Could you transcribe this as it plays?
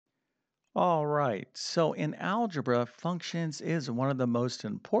All right. So in algebra, functions is one of the most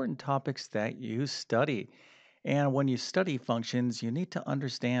important topics that you study. And when you study functions, you need to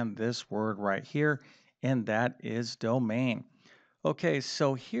understand this word right here, and that is domain. Okay,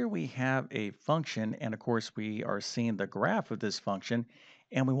 so here we have a function, and of course, we are seeing the graph of this function,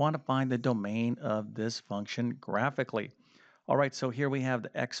 and we want to find the domain of this function graphically. All right, so here we have the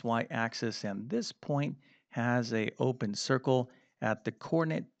xy axis, and this point has a open circle at the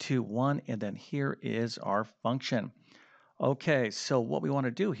coordinate 2, 1, and then here is our function. Okay, so what we want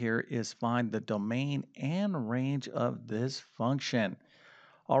to do here is find the domain and range of this function.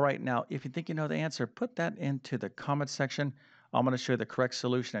 All right, now if you think you know the answer, put that into the comment section. I'm going to show you the correct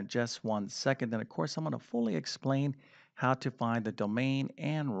solution in just 1 second. Then, of course, I'm going to fully explain how to find the domain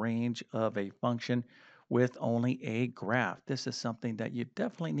and range of a function with only a graph. This is something that you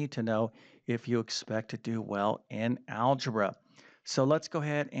definitely need to know if you expect to do well in algebra. So let's go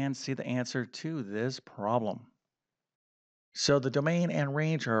ahead and see the answer to this problem. So the domain and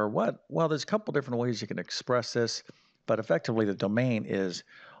range are what? Well, there's a couple different ways you can express this, but effectively the domain is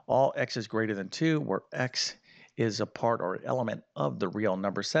all x is greater than 2, where x is a part or element of the real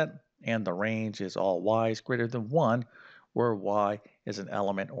number set, and the range is all y is greater than 1, where y is an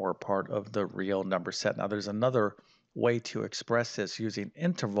element or a part of the real number set. Now there's another way to express this using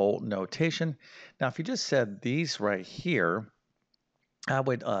interval notation. Now if you just said these right here, I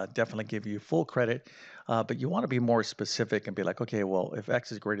would definitely give you full credit, but you want to be more specific and be like, okay, well, if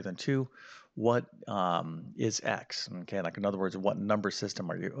x is greater than 2, what is x? Okay, like in other words, what number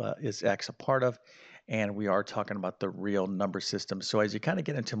system is x a part of? And we are talking about the real number system. So as you kind of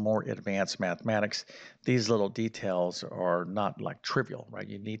get into more advanced mathematics, these little details are not like trivial, right?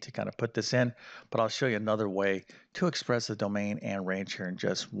 You need to kind of put this in, but I'll show you another way to express the domain and range here in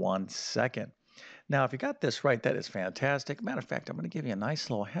just 1 second. Now, if you got this right, that is fantastic. Matter of fact, I'm going to give you a nice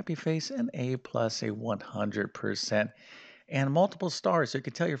little happy face, an A plus, a 100%, and multiple stars. So you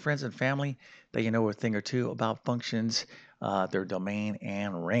can tell your friends and family that you know a thing or two about functions, their domain,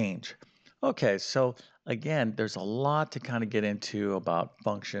 and range. Okay, so again, there's a lot to kind of get into about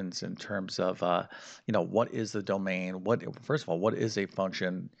functions in terms of, what is the domain? First of all, what is a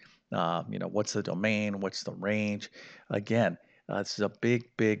function? What's the domain? What's the range? Again, this is a big,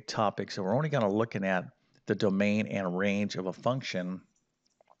 big topic. So we're only going to looking at the domain and range of a function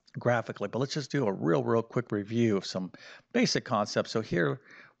graphically, but let's just do a real quick review of some basic concepts. So here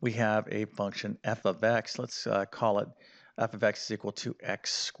we have a function f of x. Let's call it f of x is equal to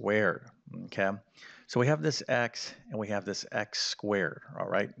x squared. Okay, so we have this x and we have this x squared. All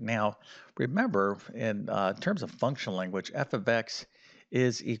right, now remember in terms of function language, f of x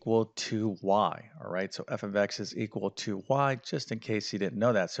is equal to y. All right, so f of x is equal to y, just in case you didn't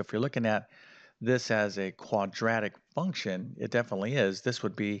know that. So if you're looking at this as a quadratic function, it definitely is. This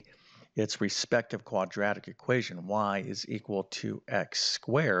would be its respective quadratic equation. Y is equal to x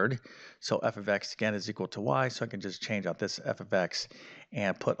squared. So f of x again is equal to y. So I can just change out this f of x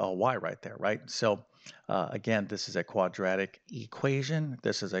and put a y right there, right? So again, this is a quadratic equation.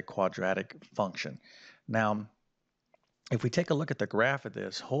 This is a quadratic function. Now, if we take a look at the graph of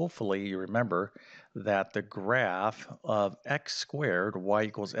this, hopefully you remember that the graph of x squared, y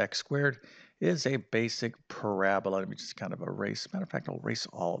equals x squared, is a basic parabola. Let me just kind of erase. Matter of fact, I'll erase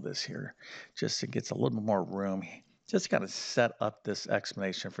all of this here just to get a little bit more room. Just kind of set up this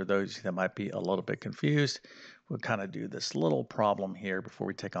explanation for those that might be a little bit confused. We'll kind of do this little problem here before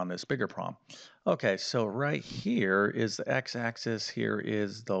we take on this bigger problem. Okay, so right here is the x-axis, here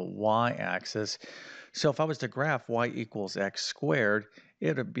is the y-axis. So if I was to graph y equals x squared,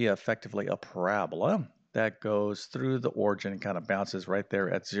 it would be effectively a parabola that goes through the origin and kind of bounces right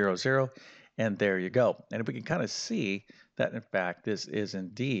there at 0, 0, and there you go. And if we can kind of see that, in fact, this is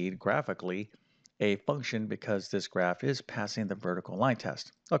indeed graphically a function because this graph is passing the vertical line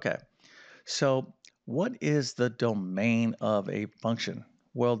test. Okay, so what is the domain of a function?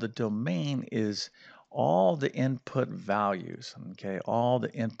 Well, the domain is all the input values, okay, all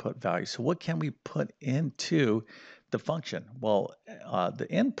the input values. So what can we put into the function? Well, the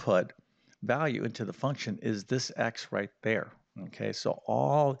input value into the function is this x right there, okay? So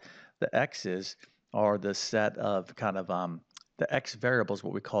all the x's are the set of kind of the x variable is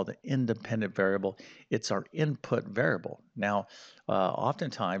what we call the independent variable. It's our input variable. Now,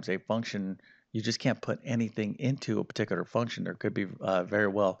 oftentimes a function, you just can't put anything into a particular function. There could be very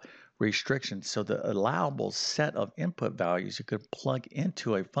well restrictions. So the allowable set of input values you could plug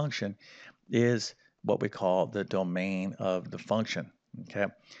into a function is what we call the domain of the function. Okay.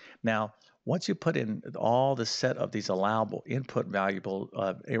 Now, once you put in all the set of these allowable input values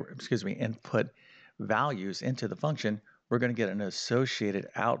into the function, we're going to get an associated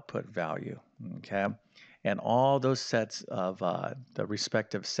output value, okay? And all those sets of the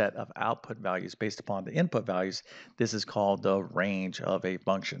respective set of output values based upon the input values, this is called the range of a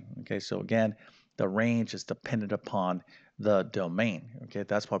function, okay? So again, the range is dependent upon the domain, okay?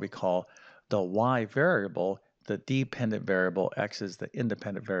 That's why we call the y variable the dependent variable, x is the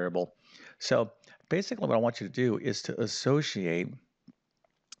independent variable. So basically what I want you to do is to associate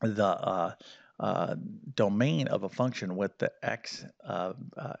the domain of a function with the x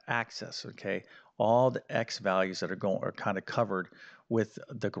axis, okay? All the x values that are kind of covered with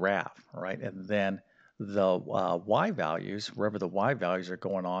the graph, right? And then the y values, wherever the y values are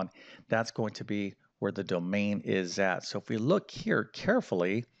going on, that's going to be where the domain is at. So if we look here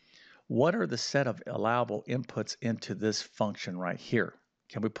carefully, what are the set of allowable inputs into this function right here?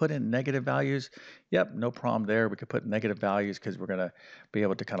 Can we put in negative values? Yep, no problem there. We could put negative values because we're going to be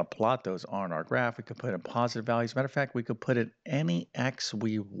able to kind of plot those on our graph. We could put in positive values. Matter of fact, we could put in any x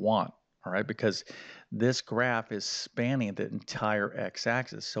we want, all right, because this graph is spanning the entire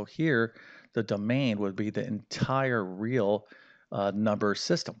x-axis. So here, the domain would be the entire real number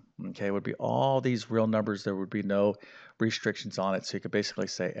system, okay? It would be all these real numbers. There would be no restrictions on it. So you could basically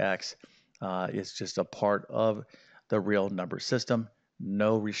say x is just a part of the real number system.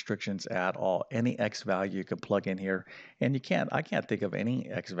 No restrictions at all. Any x value you can plug in here, and I can't think of any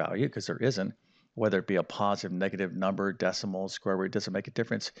x value because there isn't, whether it be a positive, negative number, decimal, square root, doesn't make a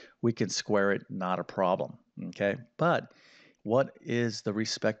difference. We can square it, not a problem, okay? But what is the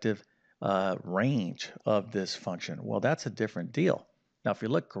respective range of this function? Well, that's a different deal. Now, if you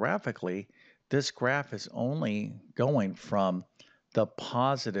look graphically, this graph is only going from the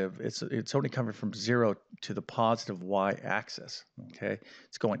positive, it's only coming from 0 to the positive y-axis, okay?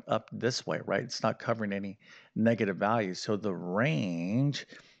 It's going up this way, right? It's not covering any negative values. So the range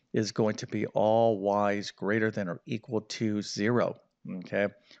is going to be all y's greater than or equal to 0, okay?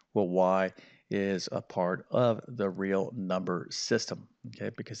 Well, y is a part of the real number system,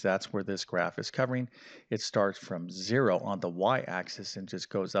 okay? Because that's where this graph is covering. It starts from 0 on the y-axis and just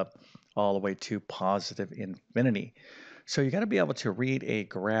goes up all the way to positive infinity. So you got to be able to read a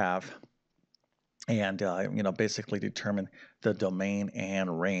graph and basically determine the domain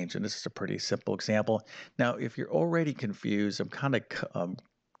and range. And this is a pretty simple example. Now, if you're already confused, I'm kind of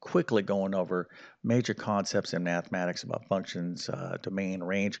quickly going over major concepts in mathematics about functions, domain,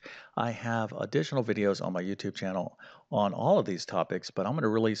 range. I have additional videos on my YouTube channel on all of these topics, but I'm going to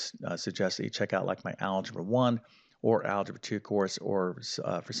really suggest that you check out like my Algebra 1 or Algebra 2 course, or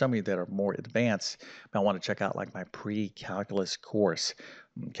for some of you that are more advanced, I want to check out like my pre-calculus course.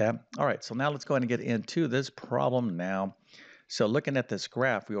 Okay, all right, so now let's go ahead and get into this problem now. So looking at this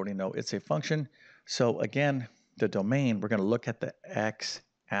graph, we already know it's a function. So again, the domain, we're going to look at the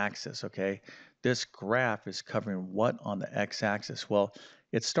x-axis, okay? This graph is covering what on the x-axis? Well,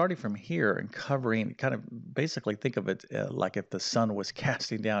 it's starting from here and covering, kind of basically think of it like if the sun was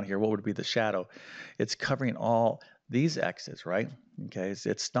casting down here, what would be the shadow? It's covering all these x's, right? Okay, so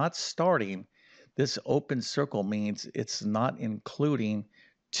it's not starting. This open circle means it's not including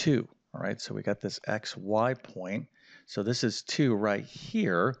 2, all right? So we got this xy point. So this is 2 right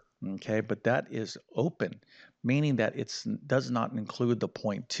here, okay? But that is open, meaning that it does not include the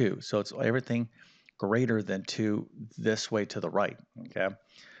point 2. So it's everything greater than 2 this way to the right, okay?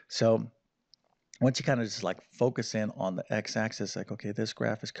 So once you kind of just like focus in on the x-axis, like, okay, this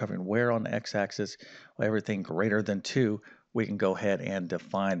graph is covering where on the x-axis? Well, everything greater than 2, we can go ahead and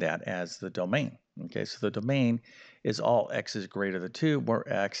define that as the domain. Okay, so the domain is all x is greater than 2,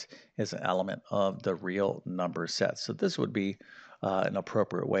 where x is an element of the real number set. So this would be an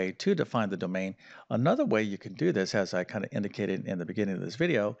appropriate way to define the domain. Another way you can do this, as I kind of indicated in the beginning of this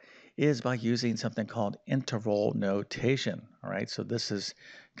video, is by using something called interval notation. All right, so this is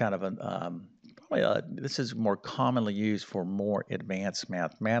kind of an this is more commonly used for more advanced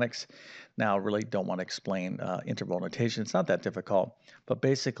mathematics. Now, I really don't want to explain interval notation. It's not that difficult, but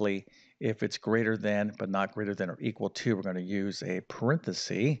basically, if it's greater than but not greater than or equal to, we're going to use a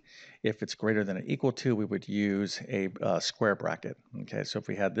parenthesis. If it's greater than or equal to, we would use a square bracket. Okay, so if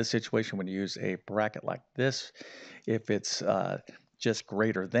we had this situation, we'd use a bracket like this. If it's just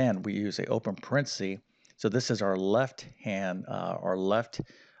greater than, we use a open parenthesis. So this is our left hand, our left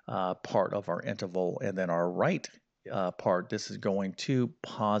part of our interval, and then our right part, this is going to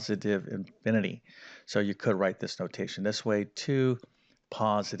positive infinity. So you could write this notation this way, to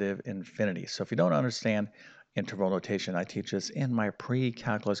positive infinity. So if you don't understand interval notation, I teach this in my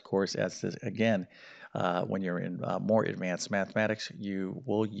pre-calculus course. As this, again, when you're in more advanced mathematics, you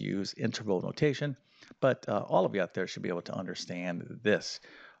will use interval notation, but all of you out there should be able to understand this.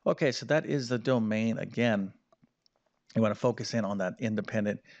 Okay, so that is the domain again. You want to focus in on that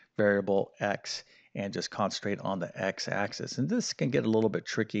independent variable x and just concentrate on the x-axis. And this can get a little bit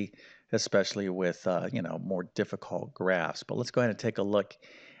tricky, especially with more difficult graphs. But let's go ahead and take a look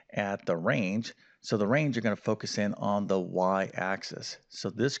at the range. So the range, you're going to focus in on the y-axis. So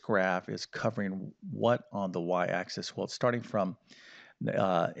this graph is covering what on the y-axis? Well, it's starting from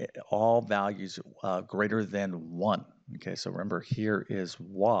all values greater than 1. Okay, so remember here is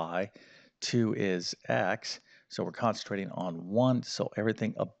y, 2 is x, so we're concentrating on 1, so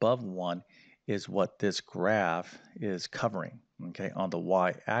everything above 1 is what this graph is covering, okay, on the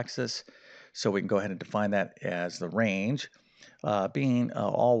y-axis. So we can go ahead and define that as the range. Being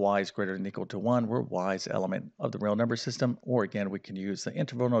all y is greater than or equal to 1, where y is element of the real number system, or again, we can use the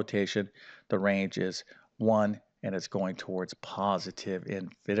interval notation. The range is 1, and it's going towards positive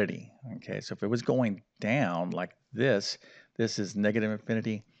infinity. Okay, so if it was going down like this is negative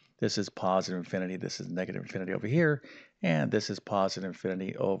infinity, this is positive infinity, this is negative infinity over here, and this is positive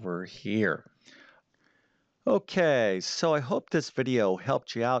infinity over here. Okay, so I hope this video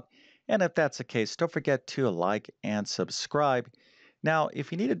helped you out, and if that's the case, don't forget to like and subscribe. Now,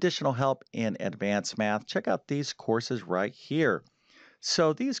 if you need additional help in advanced math, check out these courses right here.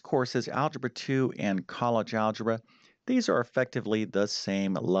 So these courses, Algebra 2 and College Algebra, these are effectively the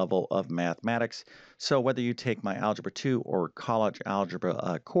same level of mathematics. So whether you take my Algebra 2 or College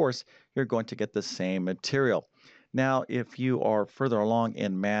Algebra course, you're going to get the same material. Now, if you are further along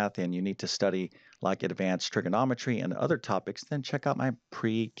in math and you need to study like advanced trigonometry and other topics, then check out my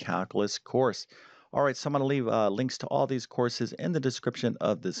pre-calculus course. All right, so I'm going to leave links to all these courses in the description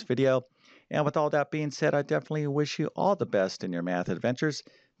of this video. And with all that being said, I definitely wish you all the best in your math adventures.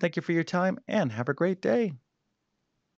 Thank you for your time and have a great day.